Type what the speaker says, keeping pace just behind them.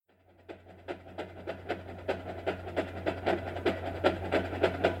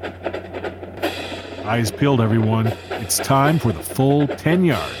Eyes peeled, everyone. It's time for the full 10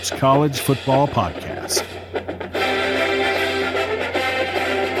 Yards College Football Podcast.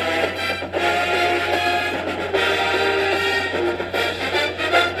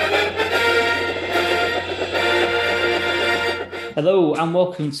 Hello and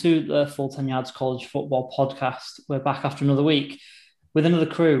welcome to the Full 10 Yards College Football Podcast. We're back after another week with another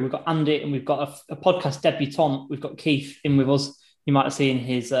crew. We've got Andy and we've got a podcast debutant. We've got Keith in with us. You might have seen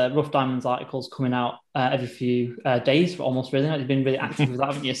his Rough Diamonds articles coming out every few days, almost really. You've been really active with that,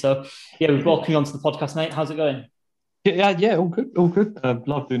 haven't you? So, yeah, we've welcomed you onto the podcast, mate. How's it going? Yeah, all good.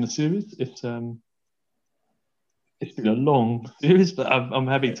 Love doing the series. It's been a long series, but I'm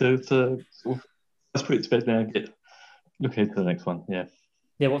happy to sort of put it to bed now and get looking into the next one. Yeah,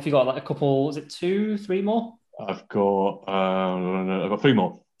 what have you got? Like a couple? Is it 2, 3 more? I've got 3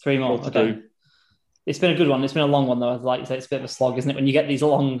 more. 3 more. Okay. It's been a good one. It's been a long one, though. I'd like to say it's a bit of a slog, isn't it? When you get these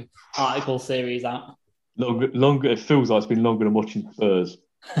long article series out. Longer. It feels like it's been longer than watching Spurs.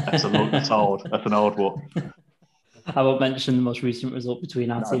 That's hard. That's an hard one. I won't mention the most recent result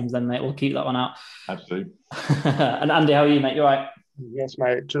between our teams then, mate. We'll keep that one out. Absolutely. And Andy, how are you, mate? You all right? Yes,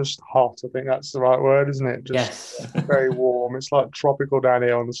 mate. Just hot. I think that's the right word, isn't it? Yes. Very warm. It's like tropical down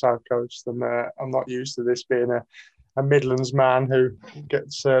here on the south coast, and I'm not used to this being a Midlands man who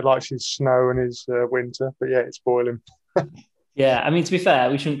gets likes his snow and his winter. But yeah, it's boiling. Yeah, I mean, to be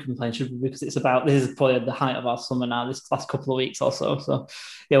fair, we shouldn't complain, should we? Because this is probably the height of our summer now, this last couple of weeks or so. So,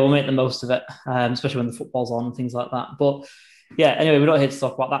 yeah, we'll make the most of it, especially when the football's on and things like that. But, yeah, anyway, we're not here to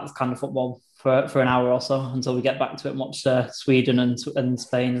talk about that kind of football for an hour or so until we get back to it and watch Sweden and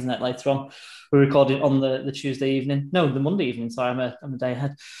Spain, isn't it, later on? We're recording on the Tuesday evening. No, the Monday evening. Sorry, I'm a day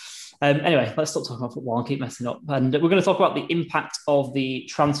ahead. Anyway, let's stop talking about football and keep messing up. And we're going to talk about the impact of the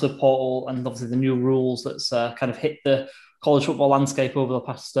transfer portal and obviously the new rules that's kind of hit the college football landscape over the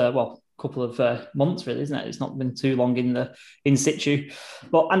past, couple of months, really, isn't it? It's not been too long in situ.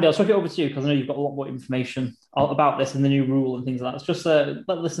 But Andy, I'll chuck it over to you because I know you've got a lot more information about this and the new rule and things like that. It's just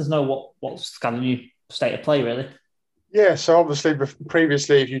let listeners know what's kind of new state of play, really. Yeah, so obviously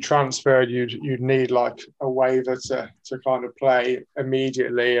previously, if you transferred, you'd need like a waiver to kind of play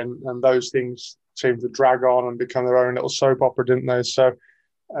immediately, and those things seem to drag on and become their own little soap opera, didn't they? So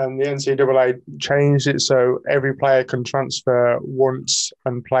the NCAA changed it so every player can transfer once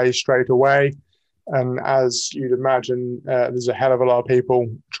and play straight away. And as you'd imagine, there's a hell of a lot of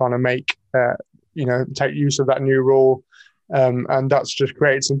people trying to make take use of that new rule. And that's just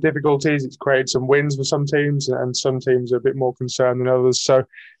created some difficulties. It's created some wins for some teams, and some teams are a bit more concerned than others. So,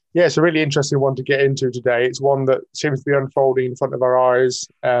 yeah, it's a really interesting one to get into today. It's one that seems to be unfolding in front of our eyes,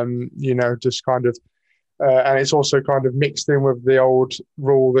 just kind of, and it's also kind of mixed in with the old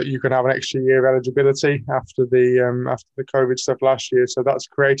rule that you can have an extra year of eligibility after the COVID stuff last year. So that's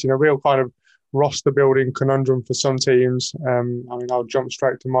creating a real kind of roster building conundrum for some teams. I'll jump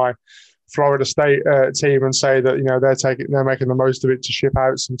straight to my Florida State team and say that they're making the most of it to ship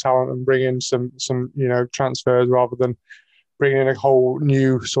out some talent and bring in some transfers rather than bringing in a whole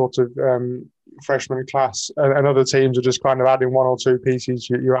new sort of freshman class. And other teams are just kind of adding 1 or 2 pieces.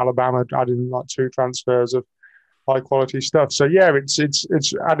 Your Alabama adding like 2 transfers of high quality stuff. So yeah,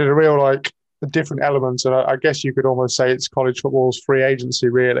 it's added a real a different element, and I guess you could almost say it's college football's free agency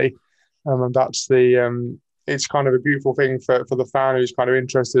really, and that's the. It's kind of a beautiful thing for the fan who's kind of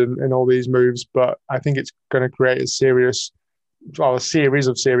interested in all these moves, but I think it's going to create a series of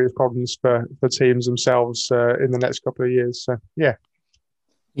serious problems for teams themselves in the next couple of years. So, yeah.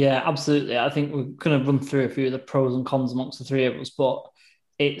 Yeah, absolutely. I think we're going to run through a few of the pros and cons amongst the three of us, but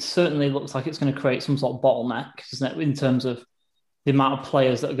it certainly looks like it's going to create some sort of bottleneck, doesn't it, in terms of the amount of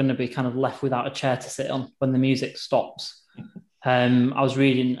players that are going to be kind of left without a chair to sit on when the music stops. I was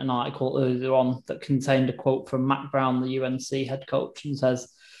reading an article earlier on that contained a quote from Matt Brown, the UNC head coach, and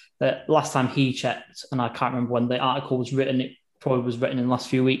says that last time he checked, and I can't remember when the article was written, it probably was written in the last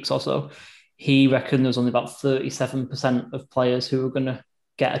few weeks or so, he reckoned there was only about 37% of players who were going to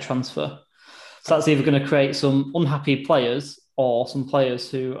get a transfer. So that's either going to create some unhappy players or some players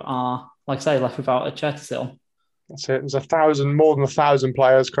who are, like I say, left without a chair to sit on. That's it. There's more than 1,000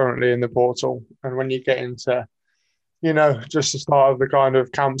 players currently in the portal. And when you get into just the start of the kind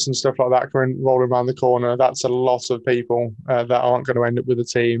of camps and stuff like that rolling around the corner, that's a lot of people that aren't going to end up with a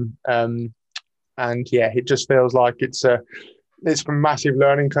team. And yeah, it just feels like it's a massive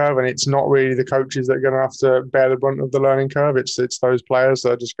learning curve, and it's not really the coaches that are going to have to bear the brunt of the learning curve. It's those players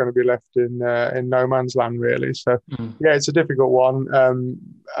that are just going to be left in no man's land, really. So yeah, it's a difficult one.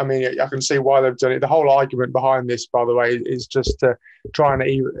 I can see why they've done it. The whole argument behind this, by the way, is just to try and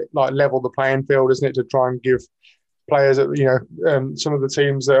level the playing field, isn't it? To try and give players, some of the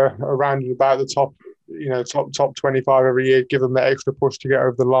teams that are around and about the top top 25 every year, give them that extra push to get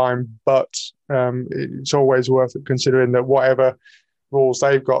over the line. But it's always worth considering that whatever rules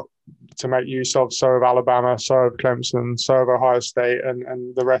they've got to make use of, so have Alabama, so have Clemson, so have Ohio State,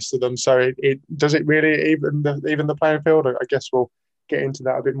 and the rest of them. So it does it really even the playing field? I guess we'll get into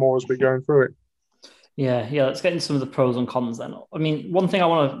that a bit more as we're going through it. Yeah. Let's get into some of the pros and cons then. I mean, one thing I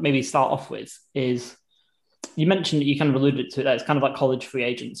want to maybe start off with is you mentioned, you kind of alluded to it, that it's kind of like college free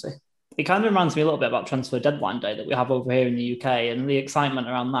agency. It kind of reminds me a little bit about transfer deadline day that we have over here in the UK and the excitement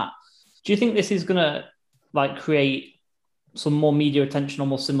around that. Do you think this is going to like create some more media attention,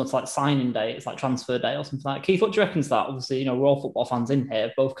 almost similar to like signing day? It's like transfer day or something like that. Keith, what do you reckon to that? Obviously, we're all football fans in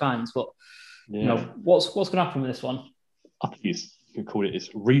here, both kinds, but what's going to happen with this one? I think you could call it's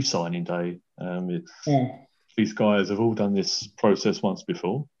re-signing day. These guys have all done this process once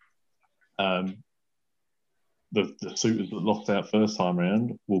before. The suitors that lost out first time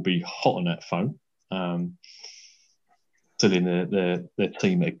around will be hot on that phone, telling their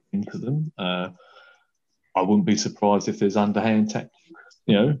team into them. I wouldn't be surprised if there's underhand tactics,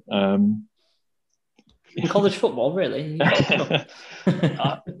 in college football, really?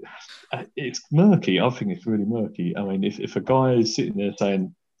 It's murky. I think it's really murky. I mean, if a guy is sitting there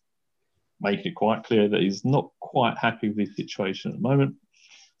saying, making it quite clear that he's not quite happy with his situation at the moment,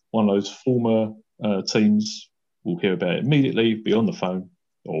 one of those former teams will hear about it immediately, be on the phone,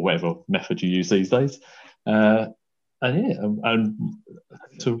 or whatever method you use these days, and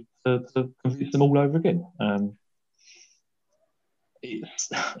to convince them all over again. It's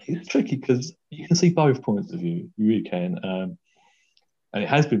tricky because you can see both points of view. You really can, and it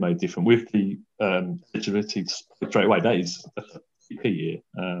has been made different with the eligibility straight away. That's a key year.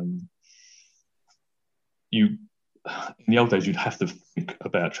 In the old days, you'd have to think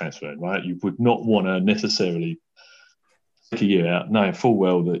about transferring, right? You would not want to necessarily take a year out, knowing full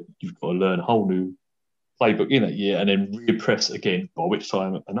well that you've got to learn a whole new playbook in that year and then reimpress again, by which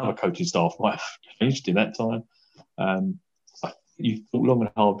time another coaching staff might have changed in that time. You thought long and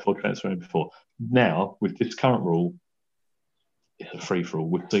hard before transferring before. Now, with this current rule, it's a free-for-all.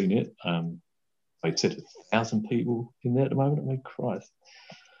 We've seen it. They said 1,000 people in there at the moment. I mean, Christ.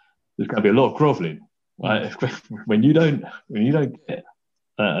 There's going to be a lot of grovelling. Right? When you don't get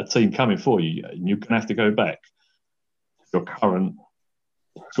a team coming for you, you're going to have to go back to your current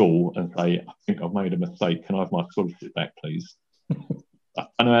school and say, I think I've made a mistake. Can I have my scholarship back, please? I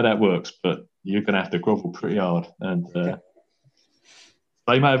don't know how that works, but you're going to have to grovel pretty hard. And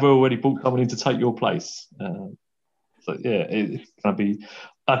they may have already brought someone in to take your place. So, yeah, it's going to be...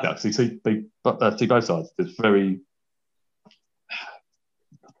 I can actually see both sides. There's very...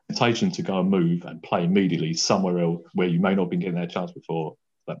 temptation to go and move and play immediately somewhere else where you may not have been getting that chance before.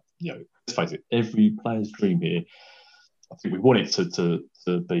 But let's face it, every player's dream here, I think we want it to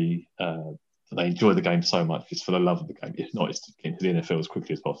be they enjoy the game so much. It's for the love of the game. If not, it's to get into the NFL as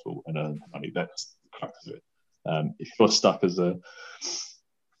quickly as possible and earn money. That's the crux of it. If you're stuck as a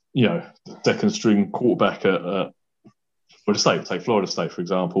the second string quarterback at Florida State, take Florida State for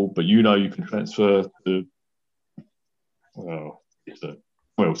example, but you can transfer to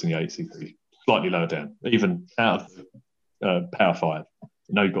where else in the ACC, slightly lower down, even out of the Power 5.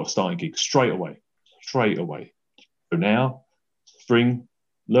 You've got a starting gig straight away. So now, spring,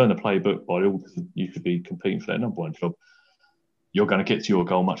 learn the playbook. By all, you could be competing for that number one job. You're going to get to your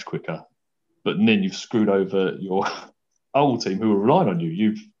goal much quicker. But then you've screwed over your old team who are relying on you.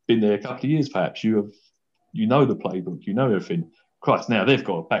 You've been there a couple of years, perhaps. You know the playbook. You know everything. Christ, now they've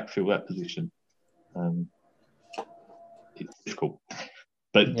got to backfill that position. It's difficult.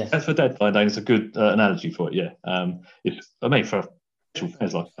 But as for deadline day, it's a good analogy for it. Yeah, for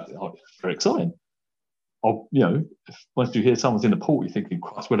fans like that, it's very exciting. Once you hear someone's in the port, you're thinking,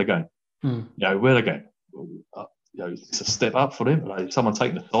 "Christ, where they going? Where they going? Is this a step up for them? Like someone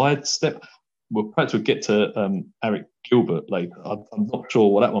taking a side step?" Well, perhaps we'll get to Eric Gilbert later. I'm not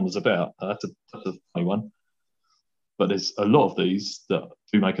sure what that one was about. That's a funny one. But there's a lot of these that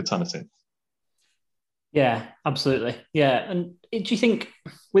do make a ton of sense. Yeah, absolutely. Yeah. And do you think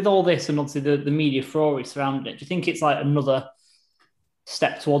with all this and obviously the media furore surrounding it, do you think it's like another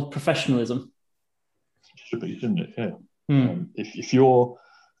step towards professionalism? Should be, shouldn't it? Yeah. If you're,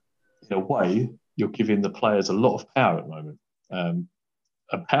 in a way, you're giving the players a lot of power at the moment.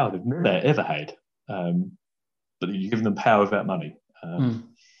 A power they've never ever had. But you're giving them power without money. I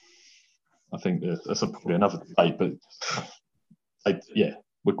think that's probably another debate, but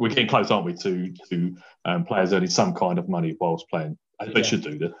we're getting close, aren't we, to players earning some kind of money whilst playing. They should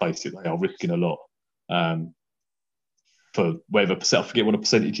do. Let's face it, they are risking a lot for whatever percent. I forget what a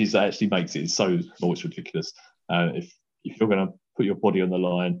percentage is that actually makes it. It's so small, it's ridiculous. If you're going to put your body on the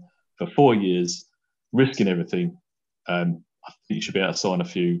line for 4 years, risking everything, I think you should be able to sign a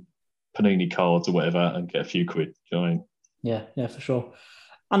few Panini cards or whatever and get a few quid. Do you know what I mean? Yeah, for sure.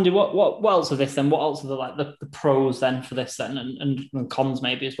 Andy, what else of this then? What else are the pros then for this then, and cons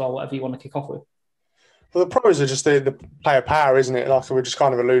maybe as well? Whatever you want to kick off with. Well, the pros are just the player power, isn't it? Like we're just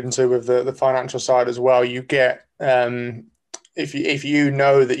kind of alluding to with the financial side as well. You get if you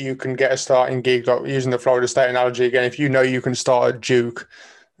know that you can get a starting gig, like using the Florida State analogy again, if you know you can start at Duke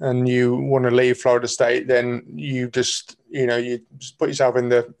and you want to leave Florida State, then you just put yourself in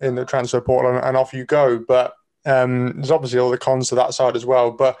the transfer portal and off you go. But there's obviously all the cons to that side as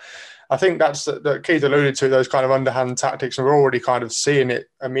well. But I think that's that Keith alluded to, those kind of underhand tactics, and we're already kind of seeing it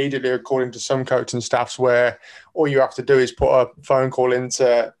immediately according to some coaching staffs, where all you have to do is put a phone call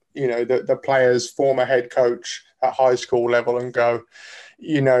into the player's former head coach at high school level and go,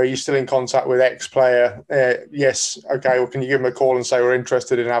 you're still in contact with X player. Yes, okay. Well, can you give him a call and say we're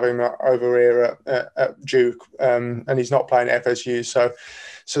interested in having him over here at Duke, and he's not playing at FSU, so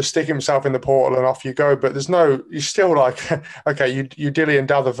stick himself in the portal and off you go. But you're still like, okay, you dilly and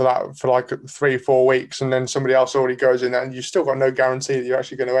dather for that for like 3-4 weeks, and then somebody else already goes in, and you've still got no guarantee that you're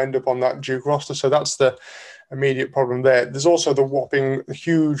actually going to end up on that Duke roster. So that's the immediate problem there. There's also the whopping,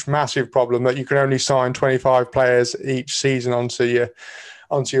 huge, massive problem that you can only sign 25 players each season onto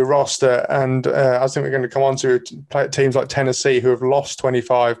your roster. And I think we're going to come on to teams like Tennessee, who have lost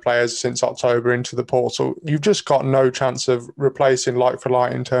 25 players since October into the portal. You've just got no chance of replacing like for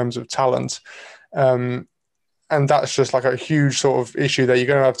like in terms of talent. And that's just like a huge sort of issue there. You're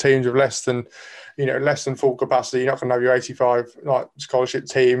going to have teams with less than full capacity. You're not going to have your 85 like scholarship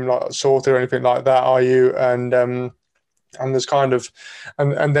team like sorted or anything like that, are you? And there's kind of,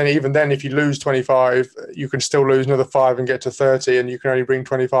 and then even then, if you lose 25, you can still lose another 5 and get to 30, and you can only bring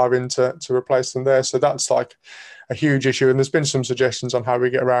 25 in to replace them there. So that's like a huge issue. And there's been some suggestions on how we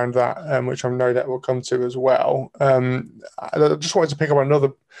get around that, which I know that we'll come to as well. I just wanted to pick up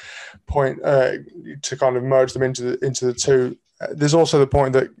another point to kind of merge them into the two. There's also the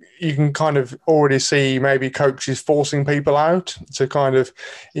point that you can kind of already see maybe coaches forcing people out to kind of,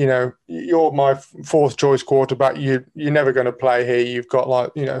 you're my 4th choice quarterback. You're never going to play here. You've got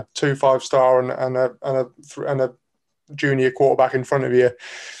 2 5-star and a junior quarterback in front of you.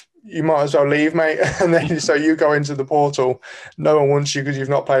 You might as well leave, mate. And then so you go into the portal. No one wants you because you've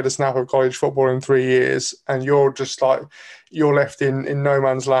not played a snap of college football in 3 years, and you're just like you're left in no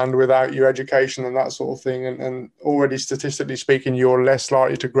man's land without your education and that sort of thing. And already statistically speaking, you're less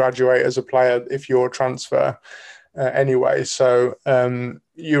likely to graduate as a player if you're a transfer anyway. So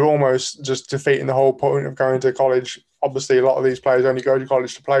you're almost just defeating the whole point of going to college. Obviously, a lot of these players only go to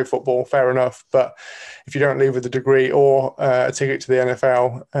college to play football, fair enough. But if you don't leave with a degree or a ticket to the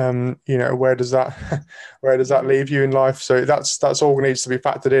NFL, where does that leave you in life? So that's all that needs to be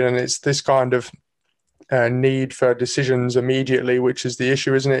factored in, and it's this kind of need for decisions immediately, which is the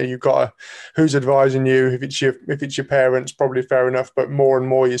issue, isn't it? You've got who's advising you. If it's your parents, probably fair enough. But more and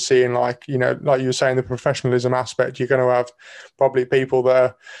more, you're seeing like you were saying, the professionalism aspect. You're going to have probably people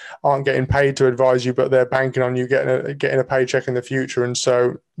that aren't getting paid to advise you, but they're banking on you getting a paycheck in the future, and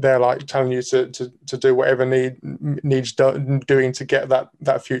so they're like telling you to do whatever needs doing to get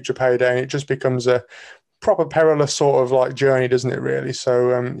that future payday, and it just becomes a proper perilous sort of like journey, doesn't it? Really.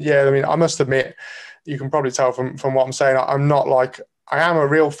 So I must admit, you can probably tell from what I'm saying, I'm not like, I am a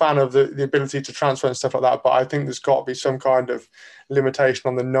real fan of the ability to transfer and stuff like that, but I think there's got to be some kind of limitation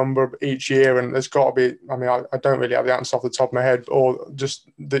on the number each year, and there's got to be, I don't really have the answer off the top of my head, or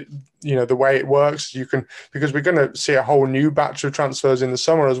just the way it works. Because we're going to see a whole new batch of transfers in the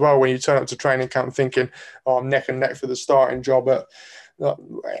summer as well, when you turn up to training camp thinking, I'm neck and neck for the starting job at,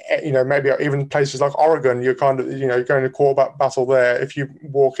 maybe even places like Oregon, you're kind of, you're going to quarterback battle there. If you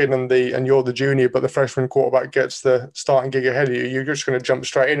walk in and you're the junior, but the freshman quarterback gets the starting gig ahead of you, you're just going to jump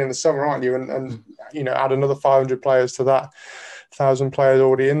straight in the summer, aren't you? And add another 500 players to that, 1,000 players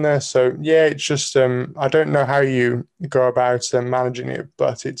already in there. So yeah, it's just I don't know how you go about managing it,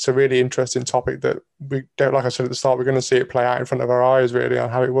 but it's a really interesting topic that we don't, like I said at the start, we're going to see it play out in front of our eyes really on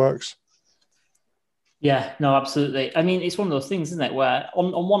how it works. Yeah, no, absolutely. I mean, it's one of those things, isn't it, where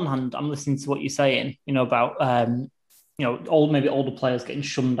on one hand, I'm listening to what you're saying, about, maybe older players getting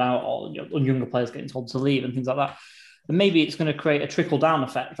shunned out, or younger players getting told to leave and things like that. And maybe it's going to create a trickle-down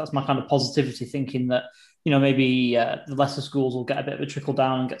effect. That's my kind of positivity thinking that, maybe the lesser schools will get a bit of a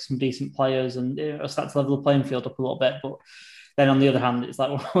trickle-down and get some decent players and start to level the playing field up a little bit. But then on the other hand, it's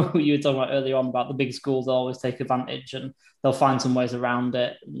like what you were talking about earlier on about the big schools, they'll always take advantage and they'll find some ways around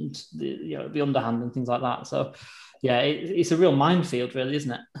it, and the underhand and things like that. So yeah, it's a real minefield really,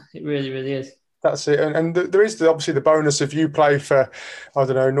 isn't it? It really, really is. That's it. And there is obviously the bonus if you play for, I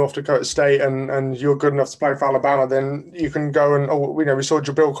don't know, North Dakota State and you're good enough to play for Alabama, then you can go and, we saw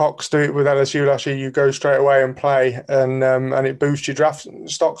Jabril Cox do it with LSU last year. You go straight away and play and it boosts your draft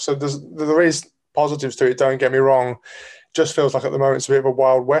stock. So there is positives to it, don't get me wrong. Just feels like at the moment it's a bit of a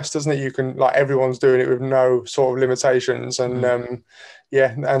wild west, doesn't it? You can, like, everyone's doing it with no sort of limitations. And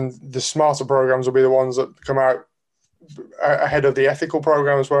and the smarter programs will be the ones that come out ahead of the ethical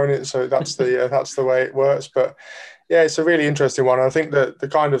programs, won't it? So that's the way it works. But yeah, it's a really interesting one. I think that the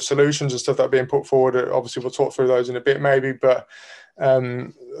kind of solutions and stuff that are being put forward, obviously we'll talk through those in a bit maybe, but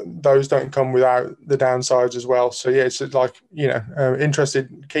those don't come without the downsides as well. So yeah, it's like,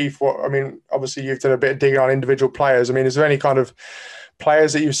 interested, Keith, obviously you've done a bit of digging on individual players. I mean, is there any kind of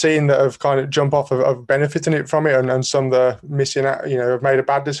players that you've seen that have kind of jump off of benefiting from it and some that are missing out, have made a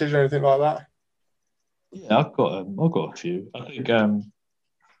bad decision, anything like that? Yeah, I've got a few. I think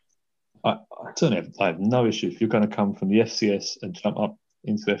I certainly have no issue if you're going to come from the FCS and jump up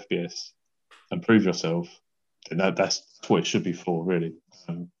into FBS and prove yourself. Then that's what it should be for, really.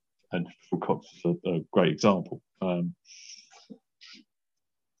 And Phil Cox is a great example. I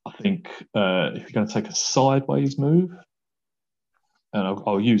think if you're going to take a sideways move, and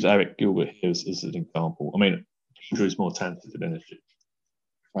I'll use Eric Gilbert here as an example. I mean, Georgia is more talented than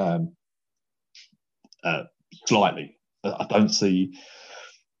LSU. Slightly. I don't see.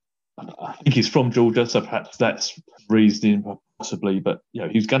 I think he's from Georgia, so perhaps that's reasoning, possibly. But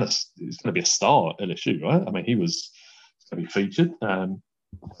he's going to be a star at LSU, right? I mean, he was going to be featured.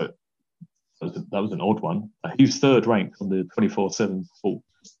 But that was an odd one. He was third ranked on the 24/7 Sports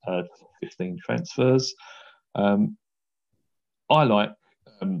 15 transfers. I like.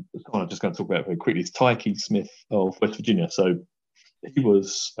 I'm just going to talk about it very quickly. It's Tyke Smith of West Virginia. So he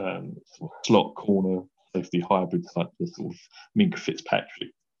was slot corner safety hybrid type, the sort of Minkah Fitzpatrick,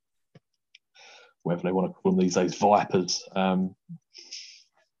 whatever they want to call them these days, Vipers. And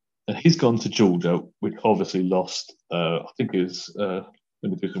he's gone to Georgia, which obviously lost, I think it was, let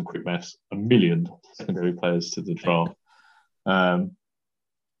me do some quick maths, 1 million secondary players to the draft.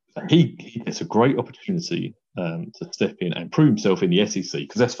 He gets a great opportunity to step in and prove himself in the SEC,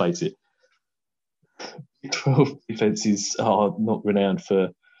 because let's face it, 12 defences are not renowned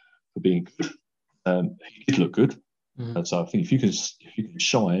for being good. He did look good. So I think if you can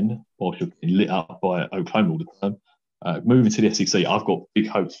shine whilst you're getting lit up by Oklahoma all the time, moving to the SEC, I've got big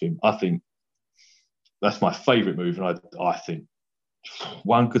hopes for him. I think that's my favourite move, and I think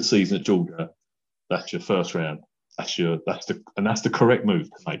one good season at Georgia, that's your first round. That's the correct move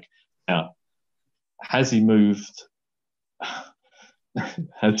to make. Now, has he moved?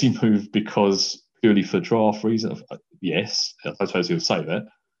 Has he moved because purely for draft reasons? Yes, I suppose he would say that.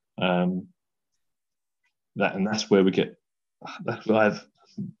 That's where we get. That's where I have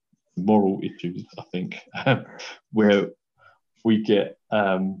moral issues, I think, where we get.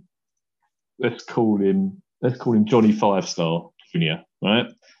 Let's call him Johnny 5-star Junior, right?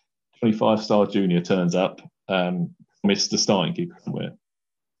 Johnny 5-star Junior turns up, missed the starting gig somewhere,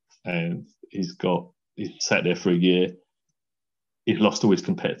 and he's sat there for a year. He's lost all his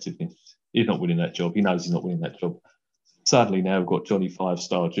competitiveness. He's not winning that job. He knows he's not winning that job. Suddenly now we've got Johnny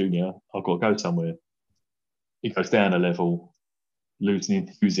 5-star Junior. I've got to go somewhere. He goes down a level, losing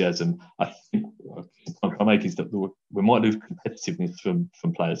enthusiasm. I think the point I make is that we might lose competitiveness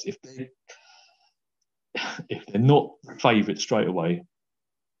from players if they're not favourites straight away.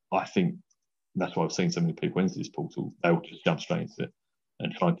 I think that's why I've seen so many people into this portal. They'll just jump straight into it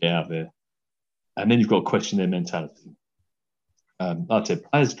and try and get out there. And then you've got to question their mentality. Like I said,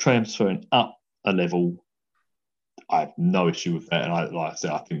 players transferring up a level, I have no issue with that. And I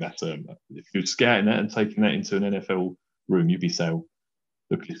think that's if you're scouting that and taking that into an NFL room, you'd be saying,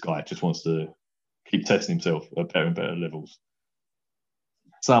 look, this guy just wants to keep testing himself at better and better levels.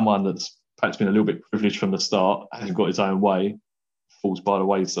 Someone that's perhaps been a little bit privileged from the start, hasn't got his own way, falls by the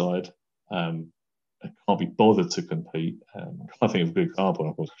wayside, and can't be bothered to compete. I can't think of a good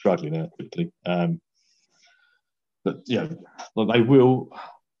example. I'm struggling now quickly. But they will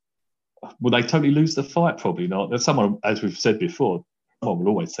they totally lose the fight? Probably not. There's someone, as we've said before, someone will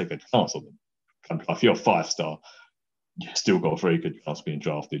always take a chance on them. If you're a 5-star, you've still got a very good chance of being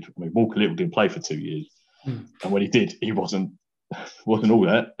drafted. I mean, Walker Little didn't play for 2 years, and when he did, he wasn't all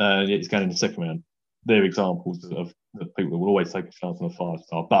that. Yet he's going in the second round. They're examples of people that will always take a chance on a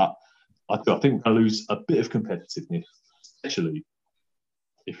 5-star. But I think we're going to lose a bit of competitiveness, especially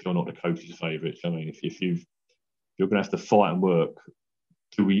if you're not the coach's favourite. I mean, if you're going to have to fight and work,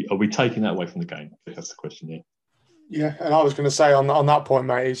 are we taking that away from the game? That's the question here. Yeah, and I was going to say on that point,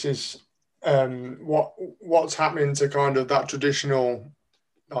 mate, is what's happening to kind of that traditional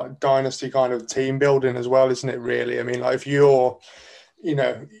like dynasty kind of team building as well, isn't it? Really, I mean, like if you're, you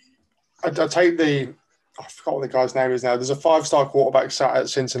know, I take I forgot what the guy's name is now. There's a 5-star quarterback sat at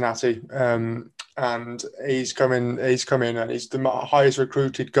Cincinnati, and he's come in, and he's the highest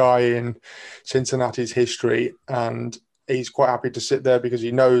recruited guy in Cincinnati's history, and he's quite happy to sit there because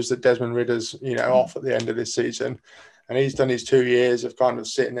he knows that Desmond Ridder's, off at the end of this season, and he's done his 2 years of kind of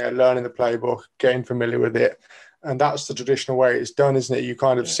sitting there, learning the playbook, getting familiar with it. And that's the traditional way it's done, isn't it? You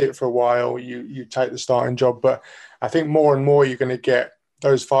kind of sit for a while, you take the starting job. But I think more and more you're going to get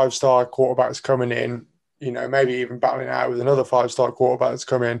those 5-star quarterbacks coming in, maybe even battling out with another 5-star quarterback that's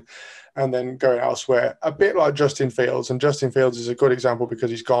come in and then going elsewhere. A bit like Justin Fields. And Justin Fields is a good example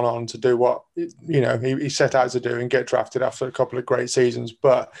because he's gone on to do what, he set out to do and get drafted after a couple of great seasons.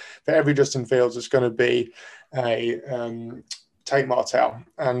 But for every Justin Fields, it's going to be a Tate Martell,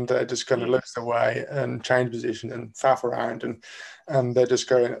 and they're just going to lose their way and change position and faff around, and they're just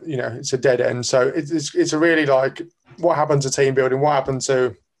going, it's a dead end. So it's a really like, what happens to team building? What happens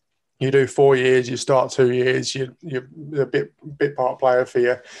to, you do 4 years, you start 2 years, you're a bit part player for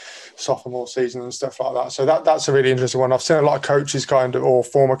your sophomore season and stuff like that. So that's a really interesting one. I've seen a lot of coaches or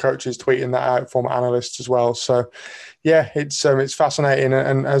former coaches tweeting that out, former analysts as well. So yeah, it's fascinating.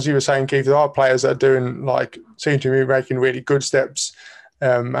 And as you were saying, Keith, there are players that are doing seem to be making really good steps.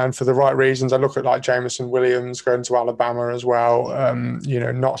 And for the right reasons. I look at like Jameson Williams going to Alabama as well,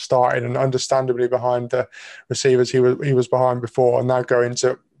 not starting and understandably behind the receivers he was behind before, and now going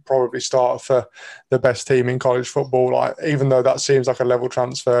to probably start for the best team in college football. Like, even though that seems like a level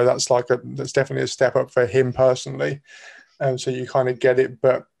transfer, that's definitely a step up for him personally. So you kind of get it.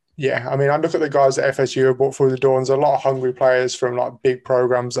 But yeah, I mean, I look at the guys that FSU have brought through the door, and there's a lot of hungry players from like big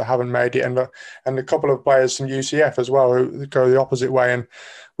programs that haven't made it, and a couple of players from UCF as well who go the opposite way. And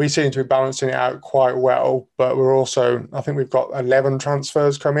we seem to be balancing it out quite well, but we're also, I think we've got 11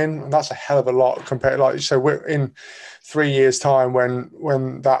 transfers come in, and that's a hell of a lot compared, like you said, we're in 3 years' time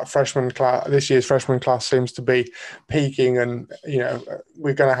when that this year's freshman class seems to be peaking, and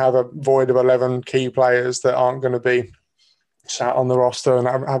we're going to have a void of 11 key players that aren't going to be sat on the roster and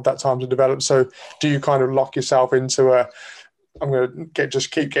have that time to develop. So do you kind of lock yourself into I'm going to just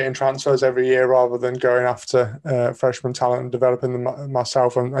keep getting transfers every year rather than going after freshman talent and developing them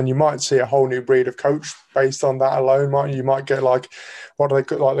myself? And you might see a whole new breed of coach based on that alone. You might get what do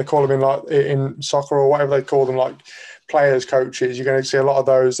they call them in soccer or whatever they call them, like players coaches. You're going to see a lot of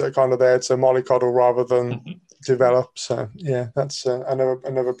those that are kind of there to mollycoddle rather than develop. So yeah, that's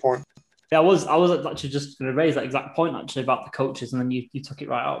another point. Yeah, I was actually just going to raise that exact point actually about the coaches, and then you took it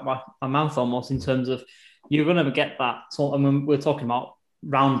right out of my mouth almost, in terms of you're going to get that. So I mean, we're talking about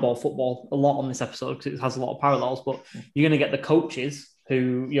round ball football a lot on this episode because it has a lot of parallels, but you're going to get the coaches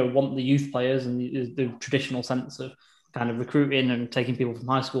who want the youth players and the traditional sense of kind of recruiting and taking people from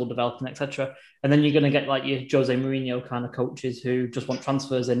high school, developing, etc. And then you're going to get like your Jose Mourinho kind of coaches who just want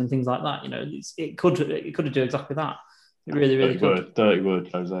transfers in and things like that. It could do exactly that. It really, really could. Dirty word,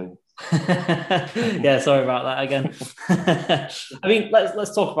 Jose. Yeah, sorry about that again. I mean,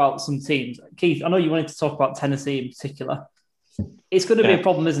 let's talk about some teams. Keith, I know you wanted to talk about Tennessee in particular. It's going to be a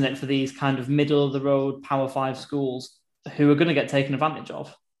problem, isn't it, for these kind of middle of the road Power 5 schools who are going to get taken advantage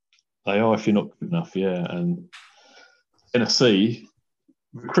of? They are if you're not good enough, yeah. And Tennessee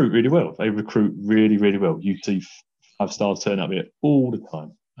recruit really well. They recruit really, really well. You see 5 stars turn up here all the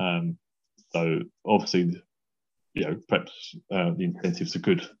time. So obviously, perhaps the incentives are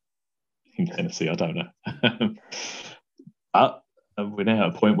good in Tennessee, I don't know. But we're now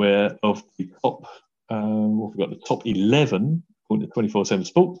at a point where of the top, we've got the top 11, according to 24/7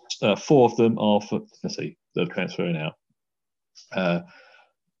 Sports, 4 of them are for Tennessee. They're transferring out. I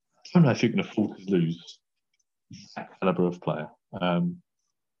don't know if you can afford to lose that calibre of player. The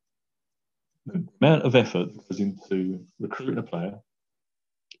amount of effort that goes into recruiting a player,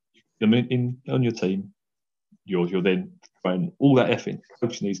 on your team, you're then throwing all that effort into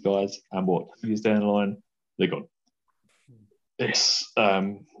coaching these guys, and 2 years down the line, they're gone. This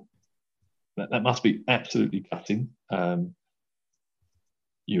that must be absolutely gutting.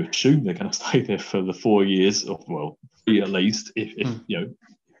 You assume they're going to stay there for the 4 years, or 3 at least, if you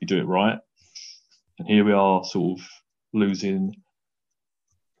do it right. And here we are, sort of losing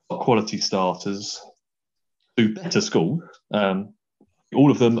quality starters to better schools.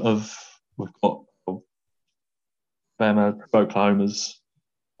 All of them we've got Bama, Oklahoma's,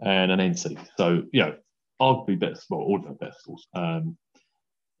 and an NC. So, arguably better, all of them better schools.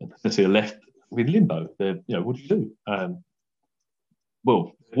 Tennessee are left with limbo. What do you do?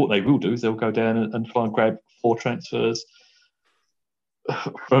 Well, what they will do is they'll go down and try and grab 4 transfers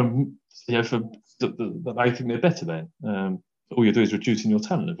from that they think they're better than. all you do is reducing your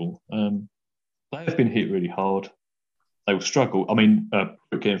talent level. They have been hit really hard. They will struggle. I mean,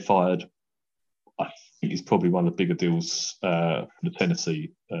 getting fired, I think is probably one of the bigger deals for the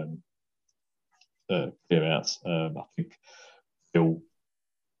Tennessee clear-outs. I think Phil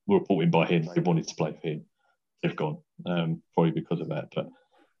were reporting by him they wanted to play for him. They've gone, probably because of that. But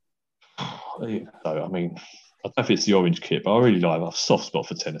so, I mean, I don't know if it's the orange kit, but I really like a soft spot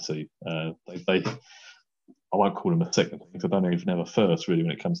for Tennessee. They I won't call them a second thing because I don't even have a first really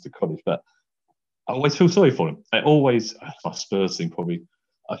when it comes to college, but I always feel sorry for them. They always, my Spurs thing probably,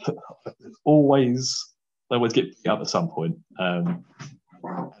 they always get beat up at some point. I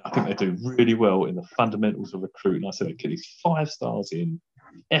think they do really well in the fundamentals of recruiting. I said they get these 5 stars in,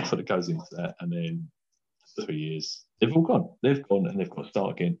 effort that goes into that, and then 3 years, they've all gone. They've gone and they've got to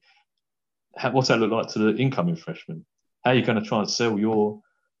start again. What's that look like to the incoming freshmen? How are you going to try and sell your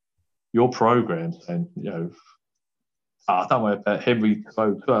program? And, don't worry about Henry.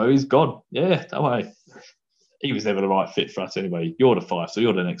 So he's gone. Yeah, don't worry. He was never the right fit for us anyway. You're the 5, so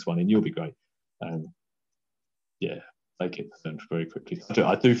you're the next one, and you'll be great. And they get turned very quickly.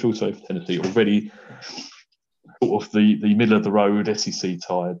 I do feel sorry for Tennessee already. Sort of the middle of the road SEC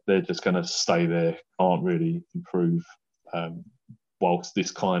tide. They're just going to stay there. Can't really improve. Whilst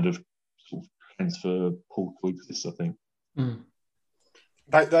this kind of sort of transfer portal exists, I think. Mm.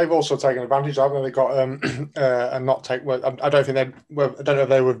 They've also taken advantage of it. They got and not take. Well, I don't think they. Well, I don't know if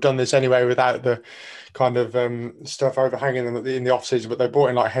they would have done this anyway without the kind of stuff overhanging them in the off season. But they brought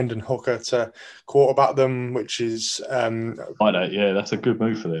in like Hendon Hooker to quarterback them, which is. That's a good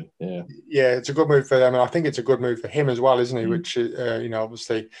move for them. Yeah, it's a good move for them, and I think it's a good move for him as well, isn't he? Which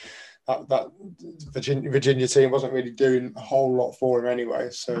obviously. That Virginia team wasn't really doing a whole lot for him anyway,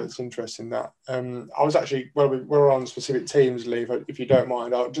 so it's interesting that. I was actually, we're on specific teams, Lee, if you don't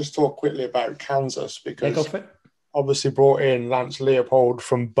mind, I'll just talk quickly about Kansas because obviously brought in Lance Leopold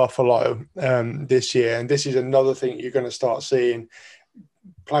from Buffalo this year, and this is another thing you're going to start seeing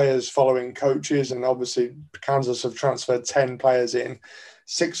players following coaches, and obviously Kansas have transferred 10 players in,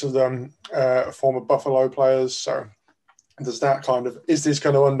 6 of them former Buffalo players, so there's that kind of, is this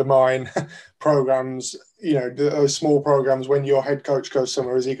going to undermine programs, those small programs when your head coach goes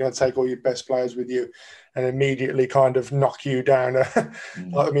somewhere, is he going to take all your best players with you and immediately kind of knock you down?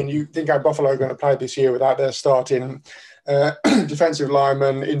 I mean, you think how Buffalo are going to play this year without their starting defensive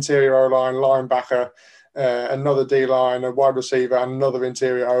lineman, interior O-line, linebacker, another D-line, a wide receiver, and another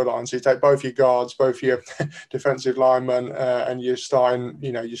interior O-line. So you take both your guards, both your defensive linemen, and your star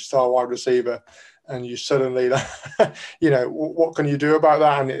wide receiver, and you suddenly, what can you do about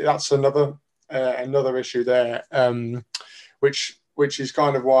that? And that's another issue there, which is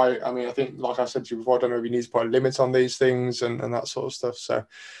kind of why, I mean, I think, like I said to you before, I don't know if you need to put a limit on these things and that sort of stuff. So,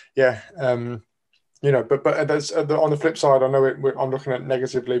 yeah, but there's, on the flip side, I know I'm looking at it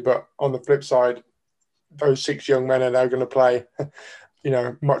negatively, but on the flip side, those 6 young men are now going to play,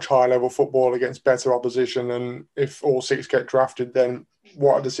 much higher level football against better opposition. And if all 6 get drafted, then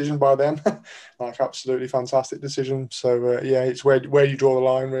what a decision by them. Absolutely fantastic decision. So, it's where you draw the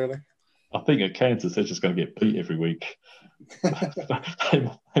line, really. I think at Kansas, they're just going to get beat every week.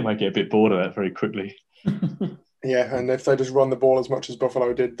 They might get a bit bored of that very quickly. Yeah, and if they just run the ball as much as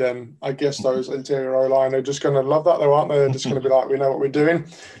Buffalo did, then I guess those interior O-line are just going to love that, though, aren't they? They're just going to be like, we know what we're doing.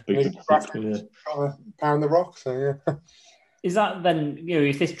 Pound the rock. So, yeah. Is that then,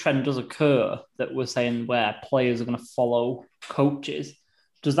 if this trend does occur that we're saying where players are going to follow coaches,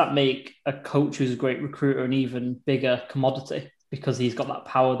 does that make a coach who's a great recruiter an even bigger commodity because he's got that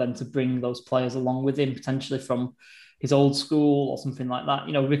power then to bring those players along with him, potentially from his old school or something like that?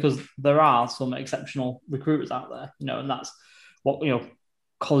 Because there are some exceptional recruiters out there, and that's what,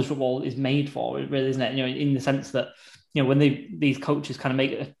 college football is made for, really, isn't it? In the sense that, when these coaches kind of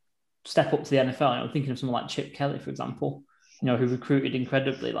make a step up to the NFL, I'm thinking of someone like Chip Kelly, for example, who recruited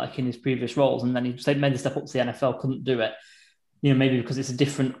incredibly, like in his previous roles, and then he made the step up to the NFL, couldn't do it. Maybe because it's a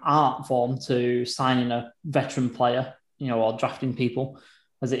different art form to signing a veteran player, or drafting people,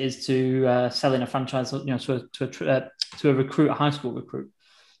 as it is to selling a franchise, to a recruit, a high school recruit.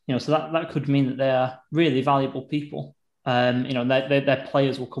 So that could mean that they are really valuable people. Their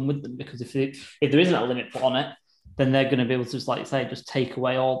players will come with them because if there isn't a limit put on it, then they're going to be able to, just like you say, just take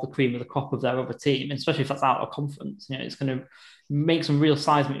away all the cream of the crop of their other team, especially if that's out of conference. It's going to make some real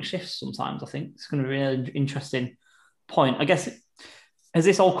seismic shifts sometimes, I think. It's going to be an interesting point. I guess, has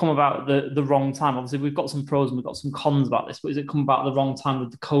this all come about at the wrong time? Obviously, we've got some pros and we've got some cons about this, but has it come about at the wrong time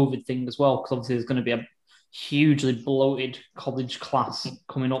with the COVID thing as well? Because obviously there's going to be a hugely bloated college class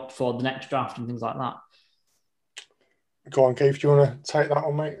coming up for the next draft and things like that. Go on, Keith. Do you want to take that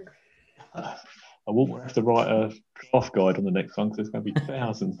one, mate? I won't have to write a draft guide on the next one because there's going to be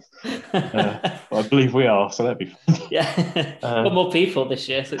thousands. But I believe we are, so that'd be fun. Yeah, got more people this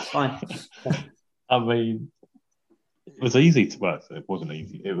year, so it's fine. I mean, it was easy to work. It wasn't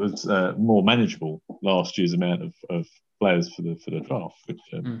easy. It was more manageable last year's amount of players for the draft, which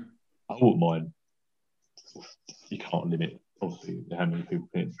I wouldn't mind. You can't limit, obviously, how many people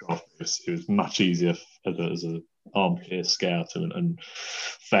can in the draft. It was much easier as a armchair scout and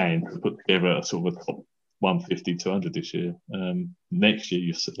fan to put together a sort of a top 150, 200 this year. Next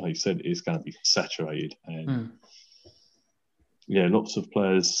year, like you said, it's going to be saturated. And yeah, lots of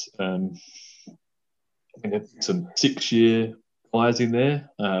players. I think there's some 6-year guys in there.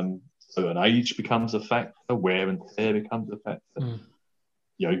 So an age becomes a factor, wear and tear becomes a factor.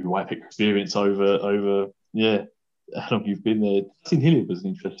 You know, you might pick experience over how long you've been there. Justin Hilliard was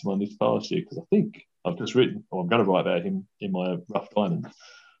an interesting one this past year because I think I've just written, or I'm going to write about him in my Rough Diamonds.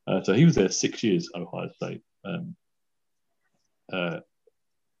 So he was there 6 years at Ohio State. Is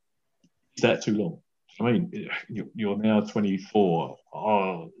that too long? I mean, you're now 24.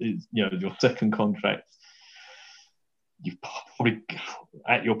 Your second contract, you've probably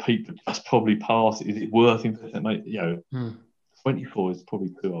at your peak, but just probably past. Is it worth investing, mate? 24 is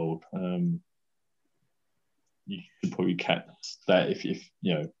probably too old. You should probably cap that if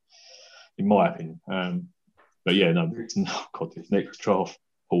in my opinion. But yeah, no, this next draft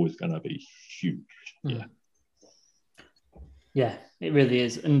pool is going to be huge. Yeah, it really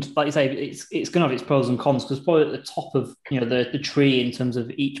is. And like you say, it's going to have its pros and cons because probably at the top of the tree in terms of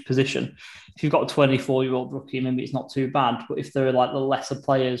each position, if you've got a 24-year-old rookie, maybe it's not too bad. But if they're like the lesser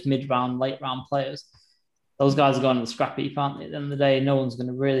players, mid-round, late-round players, those guys are going to the scrap heap, aren't they? At the end of the day, no one's going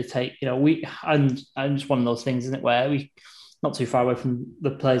to really take, and just one of those things, isn't it, where we not too far away from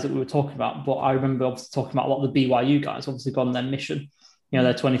the players that we were talking about, but I remember obviously talking about a lot of the BYU guys obviously gone on their mission.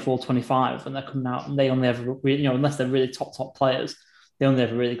 They're 24, 25 when they're coming out and they only ever, unless they're really top players, they only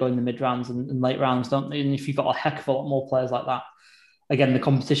ever really go in the mid rounds and late rounds, don't they? And if you've got a heck of a lot more players like that, again, the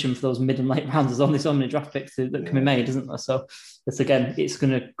competition for those mid and late rounds, there's only so many draft picks that can be made, isn't there? So it's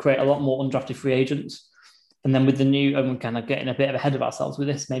going to create a lot more undrafted free agents. And then with the new, and we're kind of getting a bit ahead of ourselves with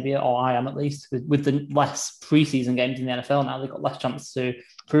this, maybe, or I am at least, with the less preseason games in the NFL now, they've got less chance to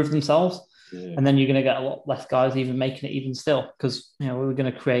prove themselves. Yeah. And then you're going to get a lot less guys even making it even still, because we're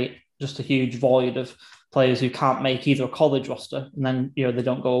going to create just a huge void of players who can't make either a college roster, and then they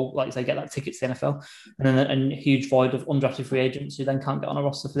don't go, like you say, get that ticket to the NFL, and then a huge void of undrafted free agents who then can't get on a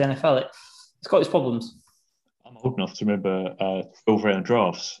roster for the NFL. It's got its problems. I'm old enough to remember 12-round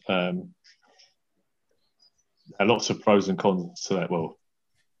drafts. Lots of pros and cons to that. Well,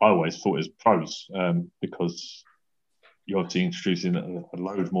 I always thought it was pros because you're obviously introducing a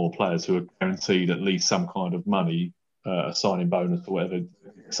load more players who are guaranteed at least some kind of money, a signing bonus or whatever,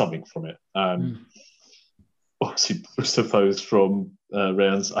 something from it. Obviously, most of those from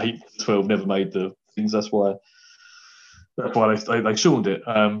rounds 8 to 12 never made the things. That's why they shortened it.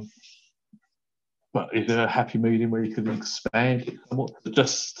 But is there a happy medium where you could expand it somewhat?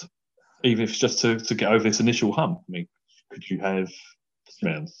 Even if it's just to get over this initial hump? I mean, could you have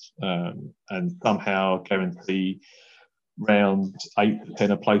rounds and somehow guarantee round 8 to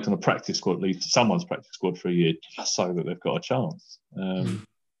 10 a place on a practice squad, at least someone's practice squad for a year, just so that they've got a chance?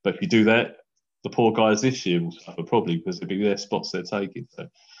 But if you do that, the poor guys this year will suffer probably because it'll be their spots they're taking. So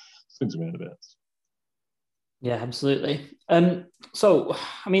swings and roundabouts. Yeah, absolutely. So,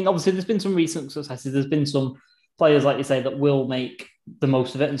 I mean, obviously there's been some recent successes. There's been some players, like you say, that will make the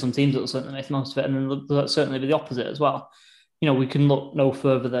most of it, and some teams that will certainly make the most of it, and then there'll certainly be the opposite as well. We can look no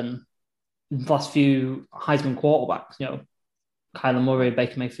further than the last few Heisman quarterbacks, Kyler Murray,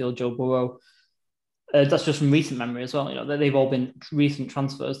 Baker Mayfield, Joe Burrow. That's just from recent memory as well. They've all been recent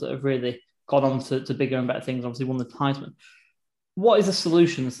transfers that have really gone on to bigger and better things, obviously won the Heisman. What is the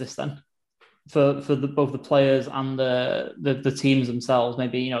solution to this then? For both the players and the teams themselves,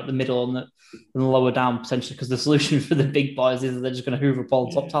 maybe the middle and the lower down potentially, because the solution for the big boys is they're just going to hoover up all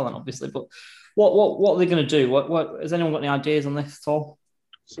the top talent, obviously. But what are they going to do? What has anyone got any ideas on this at all?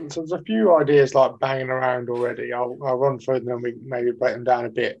 So there's a few ideas like banging around already. I'll run through them and we maybe break them down a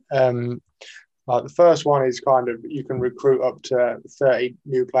bit. Like the first one is kind of you can recruit up to 30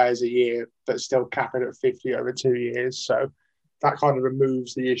 new players a year, but still cap it at 50 over 2 years. So that kind of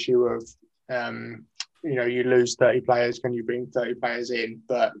removes the issue of you lose 30 players, can you bring 30 players in?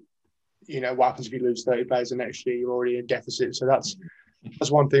 But, what happens if you lose 30 players the next year? You're already in deficit. So that's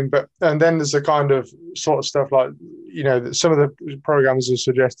one thing. But and then there's the kind of sort of stuff like, some of the programmers are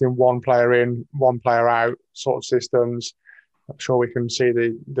suggesting one player in, one player out sort of systems. I'm sure we can see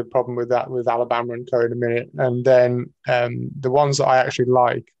the problem with that with Alabama and Co in a minute. And then the ones that I actually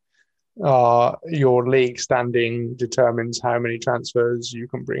like your league standing determines how many transfers you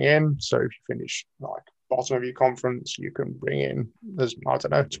can bring in. So if you finish like bottom of your conference, you can bring in, there's, I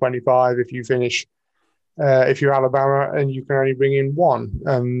don't know, 25. If you finish, if you're Alabama, and you can only bring in one.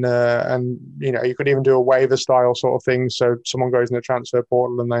 And you know, you could even do a waiver style sort of thing. So someone goes in the transfer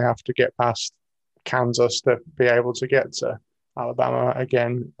portal and they have to get past Kansas to be able to get to Alabama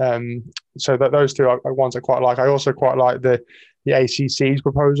again. So that those two are ones I quite like. I also quite like the ACC's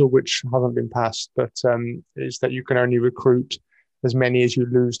proposal, which hasn't been passed, but is that you can only recruit as many as you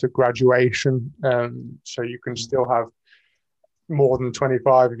lose to graduation. So you can still have more than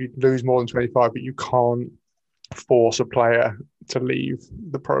 25 if you lose more than 25, but you can't force a player to leave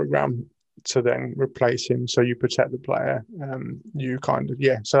the program to then replace him. So you protect the player. You kind of,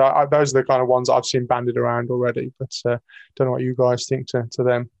 yeah. So those are the kind of ones I've seen bandied around already, but don't know what you guys think to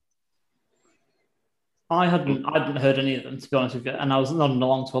them. I hadn't heard any of them, to be honest with you, and I was nodding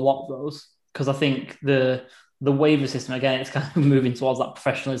along to a lot of those because I think the waiver system, again, it's kind of moving towards that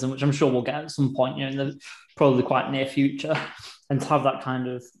professionalism, which I'm sure we'll get at some point, you know, in the probably quite near future. And to have that kind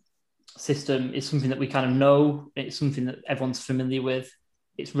of system is something that we kind of know. It's something that everyone's familiar with.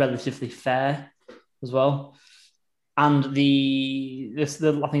 It's relatively fair as well. And I think it was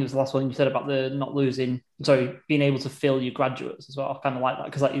the last one you said about being able to fill your graduates as well. I kind of like that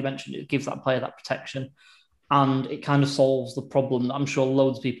because, like you mentioned, it gives that player that protection, and it kind of solves the problem that I'm sure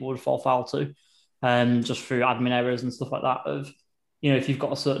loads of people would fall foul to, just through admin errors and stuff like that. Of, you know, if you've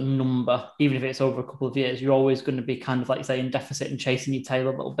got a certain number, even if it's over a couple of years, you're always going to be kind of, like you say, in deficit and chasing your tail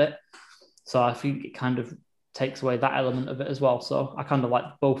a little bit. So I think it kind of takes away that element of it as well. So I kind of like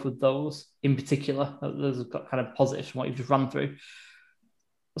both of those in particular. Those have got kind of positives from what you've just run through.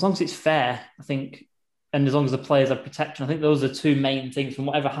 As long as it's fair, I think, and as long as the players have protection, I think those are two main things from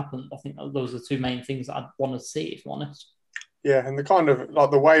whatever happened. I think those are the two main things that I'd want to see, if I'm honest. Yeah, and the kind of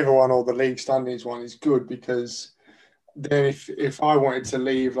like the waiver one or the league standings one is good because then if I wanted to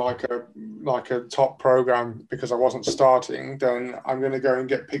leave like a top program because I wasn't starting, then I'm going to go and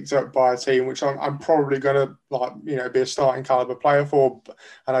get picked up by a team which I'm probably going to be a starting caliber player for,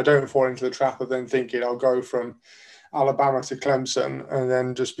 and I don't fall into the trap of then thinking I'll go from Alabama to Clemson and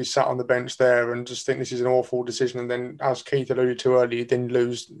then just be sat on the bench there and just think this is an awful decision, and then, as Keith alluded to earlier, then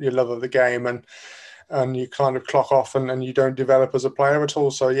lose your love of the game and you kind of clock off and you don't develop as a player at all.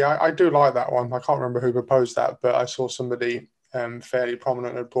 So, yeah, I do like that one. I can't remember who proposed that, but I saw somebody fairly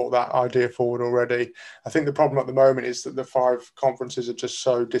prominent had brought that idea forward already. I think the problem at the moment is that the 5 conferences are just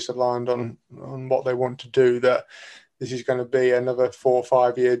so disaligned on what they want to do that this is going to be another 4 or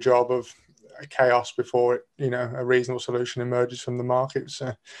 5 year job of chaos before a reasonable solution emerges from the market.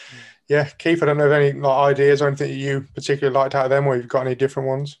 So, yeah, Keith, I don't know if any ideas or anything that you particularly liked out of them, or you've got any different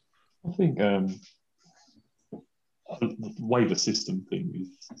ones. I think the waiver system thing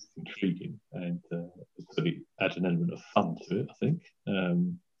is intriguing, and it adds an element of fun to it, I think,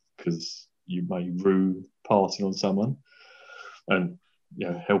 because you may rue passing on someone and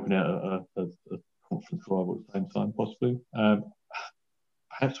helping out a conference rival at the same time, possibly.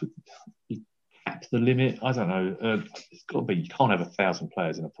 Perhaps you cap the limit. I don't know. It's got to be. You can't have 1,000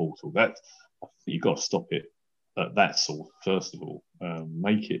 players in a portal. You've got to stop it at that sort. First of all,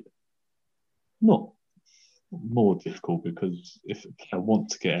 make it not more difficult, because if they want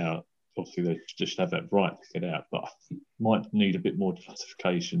to get out, obviously they just have that right to get out. But I think might need a bit more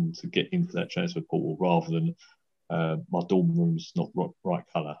justification to get into that transfer portal rather than my dorm room's not right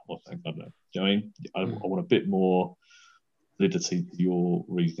colour or something like that. Do you know what I mean? I want a bit more validity to your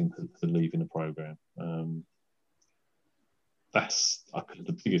reasoning for leaving the programme.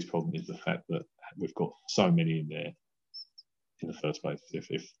 The biggest problem is the fact that we've got so many in there in the first place.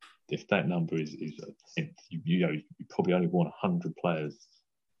 If that number is a tenth, you probably only want 100 players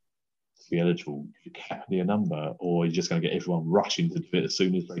to be eligible. You cap the number, or you're just going to get everyone rushing to do it as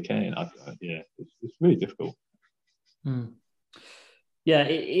soon as they can. It's really difficult. Yeah,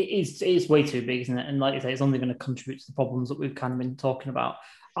 it's way too big, isn't it? And like you say, it's only going to contribute to the problems that we've kind of been talking about.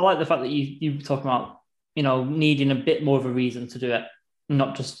 I like the fact that you were talking about, needing a bit more of a reason to do it.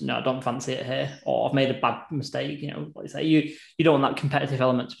 Not just, I don't fancy it here, or I've made a bad mistake. Like you say, you don't want that competitive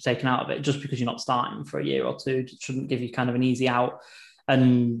element to be taken out of it just because you're not starting for a year or two. It shouldn't give you kind of an easy out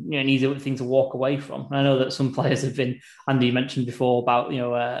and an easy thing to walk away from. And I know that some players have been, Andy mentioned before about,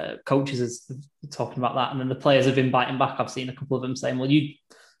 coaches is talking about that. And then the players have been biting back. I've seen a couple of them saying, well,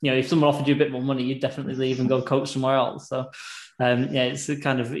 if someone offered you a bit more money, you'd definitely leave and go coach somewhere else. So, it's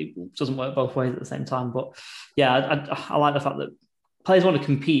kind of, it doesn't work both ways at the same time. But yeah, I like the fact that players want to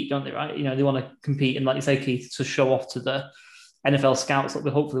compete, don't they, right? They want to compete. And like you say, Keith, to show off to the NFL scouts that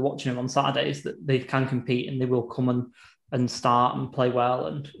we're hopefully watching them on Saturdays that they can compete and they will come and and start and play well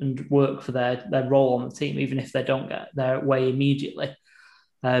and work for their role on the team, even if they don't get their way immediately.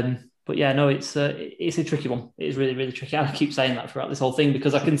 But yeah, no, it's a tricky one. It is really, really tricky. And I keep saying that throughout this whole thing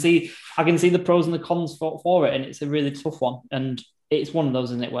because I can see the pros and the cons for it, and it's a really tough one. And it's one of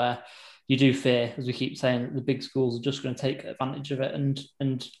those, isn't it, where you do fear, as we keep saying, that the big schools are just going to take advantage of it, and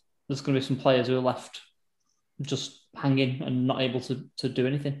there's going to be some players who are left just hanging and not able to do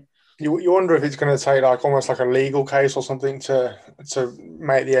anything. You wonder if it's going to take almost like a legal case or something to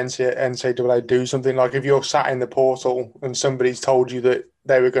make the NCAA do something. Like if you're sat in the portal and somebody's told you that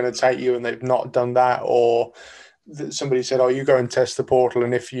they were going to take you and they've not done that, or that somebody said, "Oh, you go and test the portal,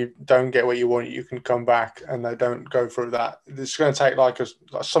 and if you don't get what you want, you can come back," and they don't go through that. It's going to take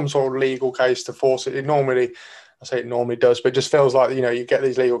some sort of legal case to force it. I say it normally does, but it just feels like you get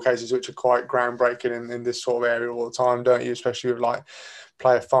these legal cases which are quite groundbreaking in this sort of area all the time, don't you? Especially with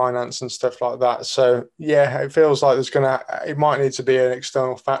player finance and stuff like that. So yeah, it feels like it might need to be an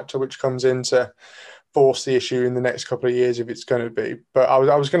external factor which comes in to force the issue in the next couple of years if it's going to be. But I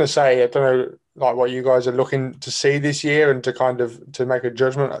was going to say, I don't know what you guys are looking to see this year and to make a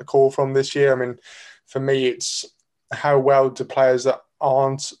judgment call from this year. I mean, for me, it's how well do players that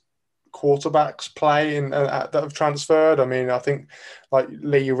aren't quarterbacks play that have transferred. I mean, I think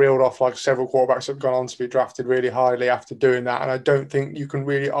Lee, you reeled off several quarterbacks that have gone on to be drafted really highly after doing that, and I don't think you can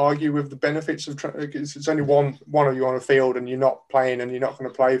really argue with the benefits of it's only one of you on a field and you're not playing and you're not going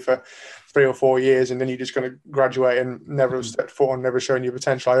to play for 3 or 4 years and then you're just going to graduate and never have stepped foot on, never shown your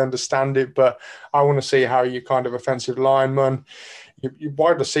potential. I understand it, but I want to see how you kind of offensive lineman, your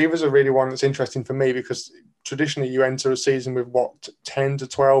wide receivers are really one that's interesting for me because traditionally you enter a season with 10 to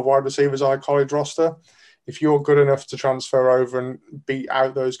 12 wide receivers on a college roster. If you're good enough to transfer over and beat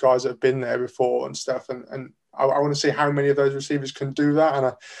out those guys that have been there before and stuff, and I want to see how many of those receivers can do that.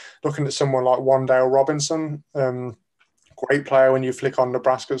 And looking at someone like Wan'Dale Robinson, great player when you flick on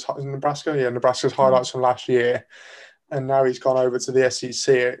Nebraska's highlights from last year. And now he's gone over to the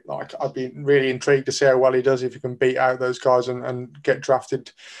SEC. I'd be really intrigued to see how well he does if he can beat out those guys and get drafted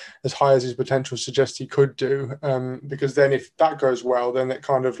as high as his potential suggests he could do. Because then if that goes well, then it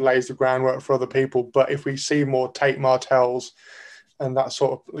kind of lays the groundwork for other people. But if we see more Tate Martells and that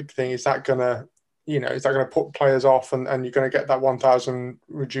sort of thing, is that going to put players off and you're going to get that 1,000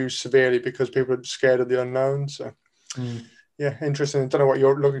 reduced severely because people are scared of the unknown? So, yeah, interesting. I don't know what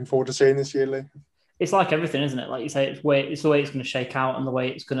you're looking forward to seeing this year, Lee. It's like everything, isn't it? Like you say, it's the way it's going to shake out and the way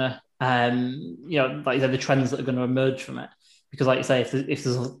it's going to, like you say, the trends that are going to emerge from it. Because like you say, if there's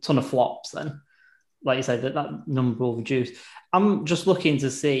a ton of flops, then like you say, that number will reduce. I'm just looking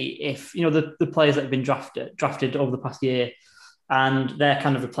to see if, the players that have been drafted over the past year and their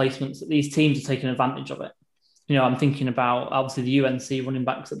kind of replacements, that these teams are taking advantage of it. I'm thinking about obviously the UNC running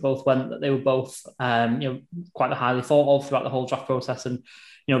backs that both went, that they were both, quite highly thought of throughout the whole draft process and,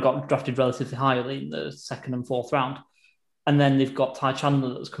 got drafted relatively highly in the 2nd and 4th round. And then they've got Ty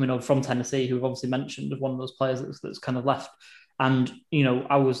Chandler that's coming over from Tennessee, who we've obviously mentioned as one of those players that's kind of left. And,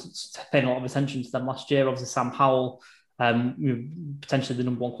 I was paying a lot of attention to them last year. Obviously, Sam Howell, potentially the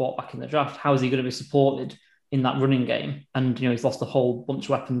number 1 quarterback in the draft. How is he going to be supported in that running game? And, he's lost a whole bunch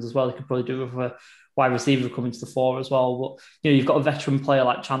of weapons as well. He could probably do with a wide receiver coming to the fore as well. But, you've got a veteran player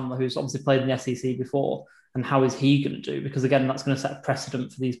like Chandler who's obviously played in the SEC before. And how is he going to do? Because, again, that's going to set a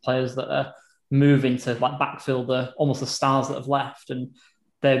precedent for these players that are moving to backfill almost the stars that have left. And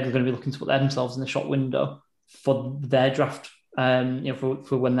they're going to be looking to put themselves in the shop window for their draft,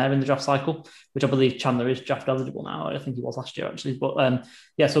 for when they're in the draft cycle, which I believe Chandler is draft eligible now. I think he was last year, actually. But,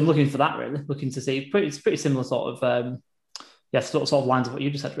 so I'm looking for that, really, looking to see. It's pretty similar sort of, sort of lines of what you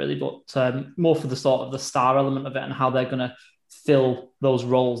just said, really, but more for the sort of the star element of it and how they're going to fill those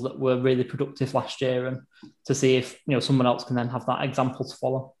roles that were really productive last year, and to see if someone else can then have that example to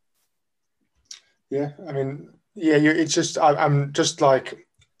follow. Yeah, I mean, it's just I'm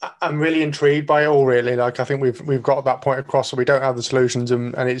really intrigued by it all. Really, I think we've got that point across. So we don't have the solutions,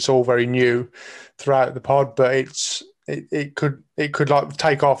 and it's all very new throughout the pod. But it could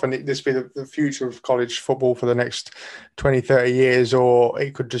take off, and this be the future of college football for the next 20, 30 years, or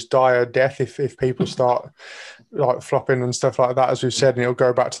it could just die a death if people start flopping and stuff like that, as we've said, and it'll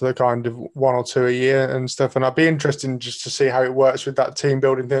go back to the kind of 1 or 2 a year and stuff. And I'd be interested just to see how it works with that team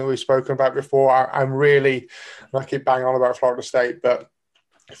building thing that we've spoken about before. I keep banging on about Florida State, but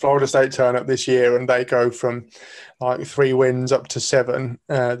if Florida State turn up this year and they go from 3 wins up to 7,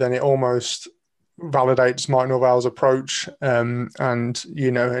 then it almost validates Mike Norvell's approach, and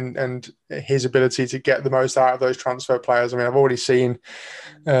his ability to get the most out of those transfer players. I mean, I've already seen.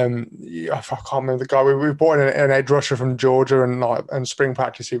 I can't remember the guy. We brought in an edge rusher from Georgia, and spring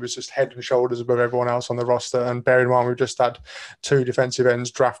practice he was just head and shoulders above everyone else on the roster. And bear in mind, we've just had 2 defensive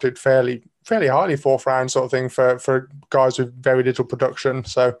ends drafted fairly highly, 4th round sort of thing for guys with very little production.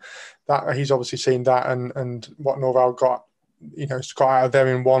 So that he's obviously seen that, and what Norvell got. It's got out of them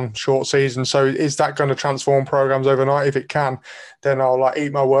in one short season. So is that going to transform programs overnight? If it can, then I'll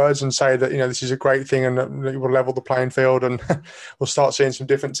eat my words and say that, this is a great thing and it will level the playing field, and we'll start seeing some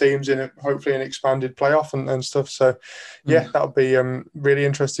different teams in hopefully an expanded playoff and stuff. So that'll be really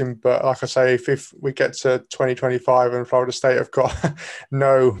interesting. But like I say, if we get to 2025 and Florida State have got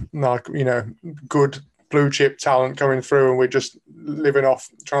no, good blue chip talent coming through, and we're just living off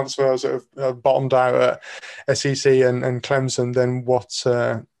transfers that have bottomed out at SEC and Clemson, then what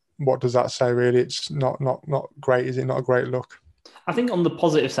does that say really? It's not great, is it? Not a great look. I think on the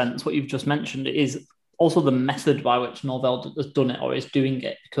positive sense, what you've just mentioned is also the method by which Norvell has done it or is doing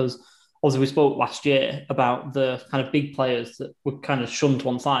it, because obviously we spoke last year about the kind of big players that were kind of shunned to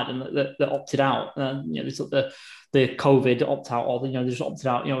one side and that opted out. They took the COVID opt-out, or they just opted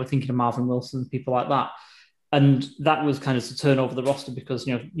out. We're thinking of Marvin Wilson, people like that. And that was kind of to turn over the roster because,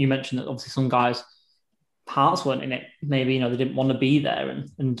 you mentioned that obviously some guys' hearts weren't in it. Maybe, they didn't want to be there.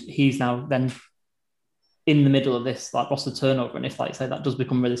 And he's now then in the middle of this roster turnover. And if, like you say, that does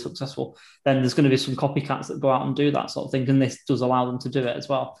become really successful, then there's going to be some copycats that go out and do that sort of thing. And this does allow them to do it as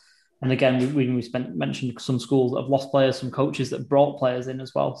well. And again, we mentioned some schools that have lost players, some coaches that brought players in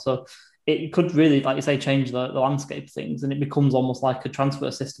as well. So it could really, like you say, change the landscape of things, and it becomes almost like a transfer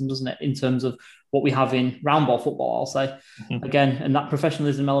system, doesn't it, in terms of what we have in round ball football, I'll say. Mm-hmm. Again, and that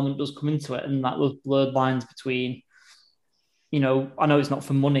professionalism element does come into it, and that those blurred lines between, I know it's not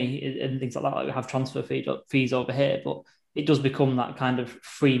for money and things like that, like we have transfer fees over here, but it does become that kind of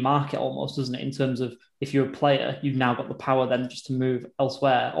free market almost, doesn't it, in terms of if you're a player, you've now got the power then just to move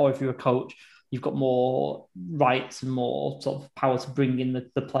elsewhere, or if you're a coach, you've got more rights and more sort of power to bring in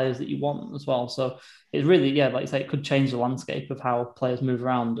the players that you want as well. So it's really, like you say, it could change the landscape of how players move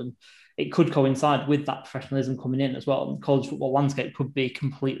around, and it could coincide with that professionalism coming in as well. And the college football landscape could be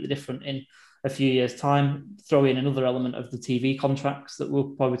completely different in a few years' time. Throw in another element of the TV contracts that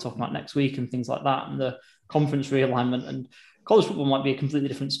we'll probably talk about next week and things like that, and the conference realignment, and college football might be a completely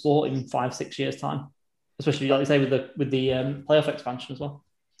different sport in 5-6 years' time, especially like you say with the playoff expansion as well.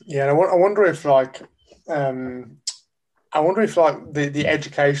 Yeah, and I wonder if the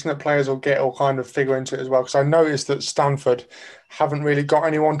education that players will get will kind of figure into it as well. Because I noticed that Stanford haven't really got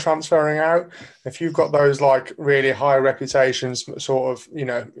anyone transferring out. If you've got those really high reputations, sort of,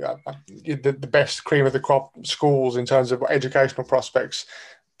 the best cream of the crop schools in terms of educational prospects,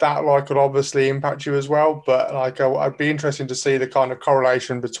 that could obviously impact you as well. But I'd be interested to see the kind of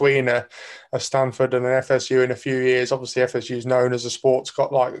correlation between a Stanford and an FSU in a few years. Obviously, FSU is known as a sports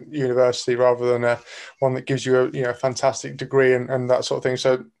university rather than one that gives you a fantastic degree and that sort of thing.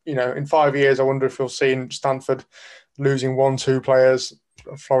 So in 5 years, I wonder if we'll see Stanford losing 1-2 players.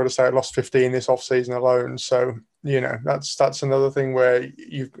 Florida State lost 15 this offseason alone. So that's another thing where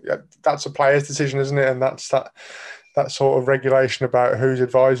that's a player's decision, isn't it? And that's that sort of regulation about who's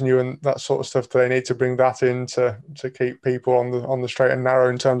advising you and that sort of stuff. They need to bring that in to keep people on the straight and narrow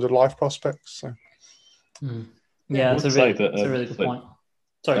in terms of life prospects. So. Yeah, it's a really good point.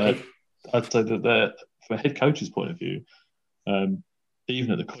 Sorry, Keith. I'd say that from a head coach's point of view,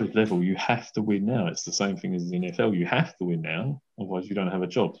 even at the college level, you have to win now. It's the same thing as the NFL. You have to win now, otherwise you don't have a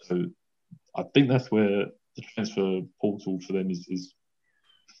job. So I think that's where the transfer portal for them is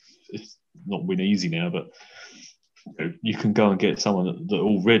it's not win easy now, but you can go and get someone that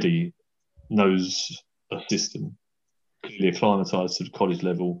already knows a system, clearly acclimatised to the college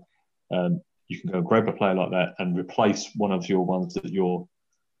level. You can go and grab a player like that and replace one of your ones that you're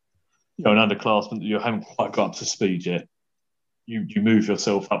an underclassman that you haven't quite got up to speed yet. You move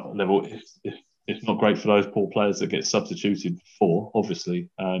yourself up a level. It's not great for those poor players that get substituted for, obviously,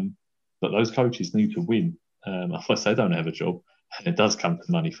 but those coaches need to win. Otherwise, they don't have a job, and it does come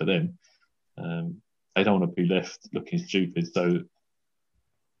to money for them. They don't want to be left looking stupid. So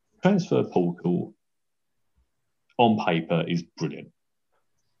transfer portal on paper is brilliant.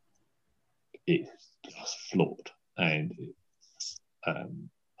 It's just flawed. And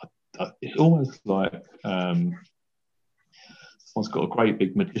it's almost like someone's got a great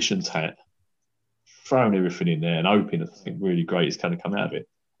big magician's hat, throwing everything in there and hoping that something really great is going to come out of it.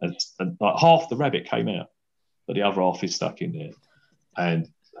 And half the rabbit came out, but the other half is stuck in there. And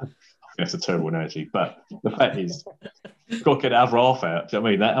that's a terrible analogy, but the fact is, got to get the other half out. Do you know what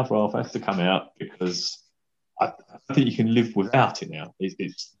I mean? That other half has to come out because I think you can live without it now.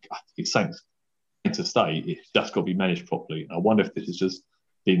 It's something to stay. It's just got to be managed properly. I wonder if this has just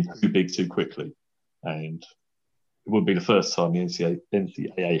been too big too quickly, and it would be the first time the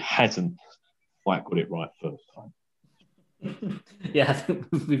NCAA hasn't quite got it right first time. Yeah, I think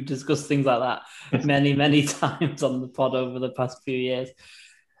we've discussed things like that many times on the pod over the past few years.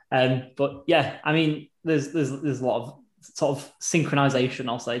 But yeah, I mean, there's a lot of sort of synchronization,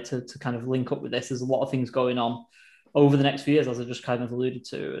 I'll say, to kind of link up with this. There's a lot of things going on over the next few years, as I just kind of alluded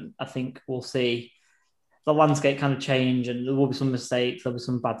to, and I think we'll see the landscape kind of change, and there will be some mistakes, there'll be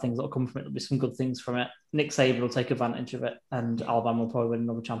some bad things that will come from it, there'll be some good things from it. Nick Saban will take advantage of it, and Alabama will probably win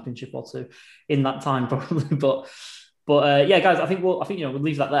another championship or two in that time, probably. But yeah, guys, I think we'll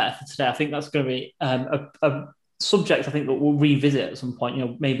leave that there for today. I think that's going to be a subject I think that we'll revisit at some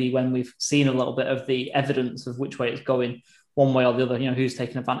point. Maybe when we've seen a little bit of the evidence of which way it's going, one way or the other. Who's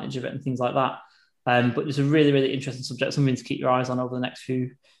taking advantage of it and things like that. But it's a really, really interesting subject, something to keep your eyes on over the next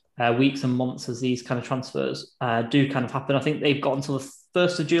few weeks and months as these kind of transfers do kind of happen. I think they've got until the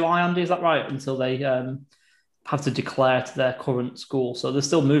 1st of July, Andy, is that right? Until they have to declare to their current school. So there's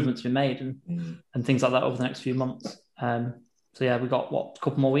still movement to be made and things like that over the next few months. So yeah, we've got a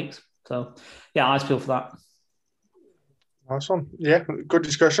couple more weeks. So yeah, eyes peeled for that. Nice one. Yeah, good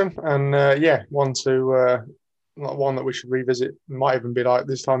discussion. And one that we should revisit. Might even be like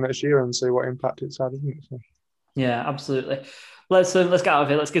this time next year and see what impact it's had, isn't it? So. Yeah, absolutely. Let's get out of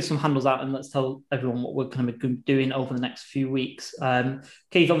here. Let's give some handles out and let's tell everyone what we're going to be doing over the next few weeks.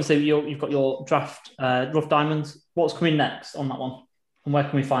 Keith, obviously you've got your draft Rough Diamonds. What's coming next on that one? And where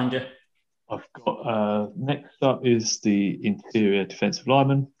can we find you? I've got next up is the interior defensive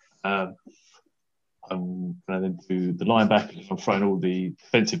lineman. I'm going to do the linebackers. I'm throwing all the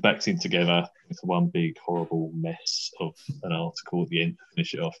defensive backs in together into one big horrible mess of an article at the end to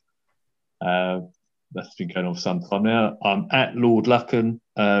finish it off. That's been going on for some time now. I'm at Lord Lucken.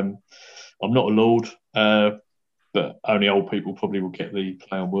 I'm not a lord, but only old people probably will get the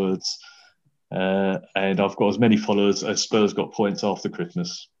play on words. And I've got as many followers as Spurs got points after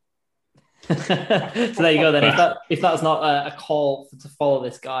Christmas. So there you go then. If that's not a call to follow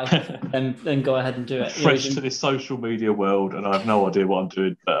this guy, then go ahead and do it. Fresh to this social media world, and I have no idea what I'm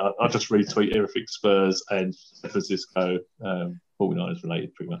doing, but I just retweet everything Spurs and San Francisco 49ers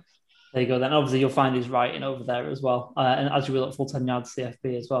related, pretty much. There you go then. Obviously, you'll find his writing over there as well, and as you will at Full 10 Yards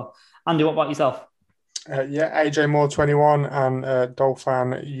CFB as well. Andy, what about yourself? AJ Moore 21 and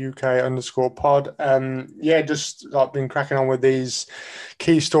Dolphin UK _pod. Just like been cracking on with these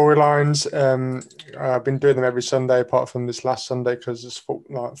key storylines. I've been doing them every Sunday apart from this last Sunday because there's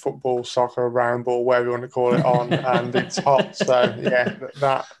football, soccer, round ball, whatever you want to call it on, and it's hot. So yeah,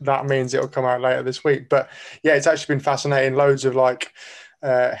 that means it'll come out later this week. But yeah, it's actually been fascinating. Loads of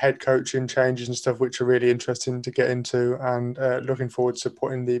head coaching changes and stuff, which are really interesting to get into, and looking forward to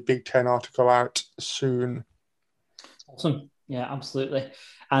putting the Big Ten article out soon. Awesome. Yeah, absolutely.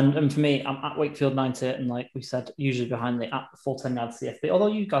 And for me, I'm at Wakefield 98, and like we said, usually behind the at Full 10 Yards CFB, although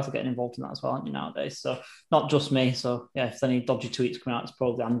you guys are getting involved in that as well, aren't you, nowadays? So not just me. So yeah, if there's any dodgy tweets coming out, it's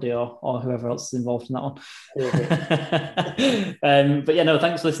probably Andy or whoever else is involved in that one. But yeah, no,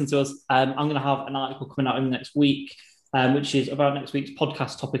 thanks for listening to us. I'm going to have an article coming out in the next week, which is about next week's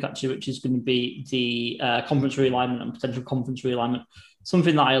podcast topic, actually, which is going to be the conference realignment and potential conference realignment,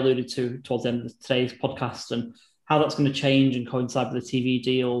 something that I alluded to towards the end of today's podcast, and how that's going to change and coincide with the TV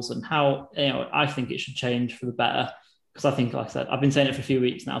deals, and how I think it should change for the better. Because I think, like I said, I've been saying it for a few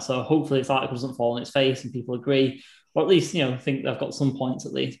weeks now, so hopefully this article doesn't fall on its face and people agree, or at least think they've got some points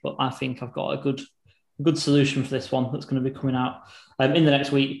at least. But I think I've got a good solution for this one that's going to be coming out in the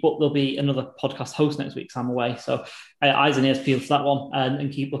next week. But there'll be another podcast host next week, so I'm away. So eyes and ears peeled for that one,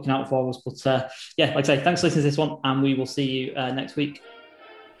 and keep looking out for us. But like I say, thanks for listening to this one, and we will see you next week.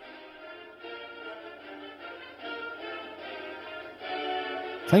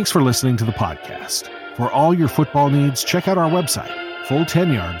 Thanks for listening to the podcast. For all your football needs, check out our website,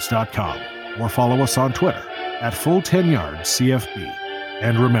 full10yards.com, or follow us on Twitter at Full 10 Yards CFB.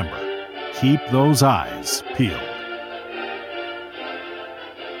 And remember, keep those eyes peeled.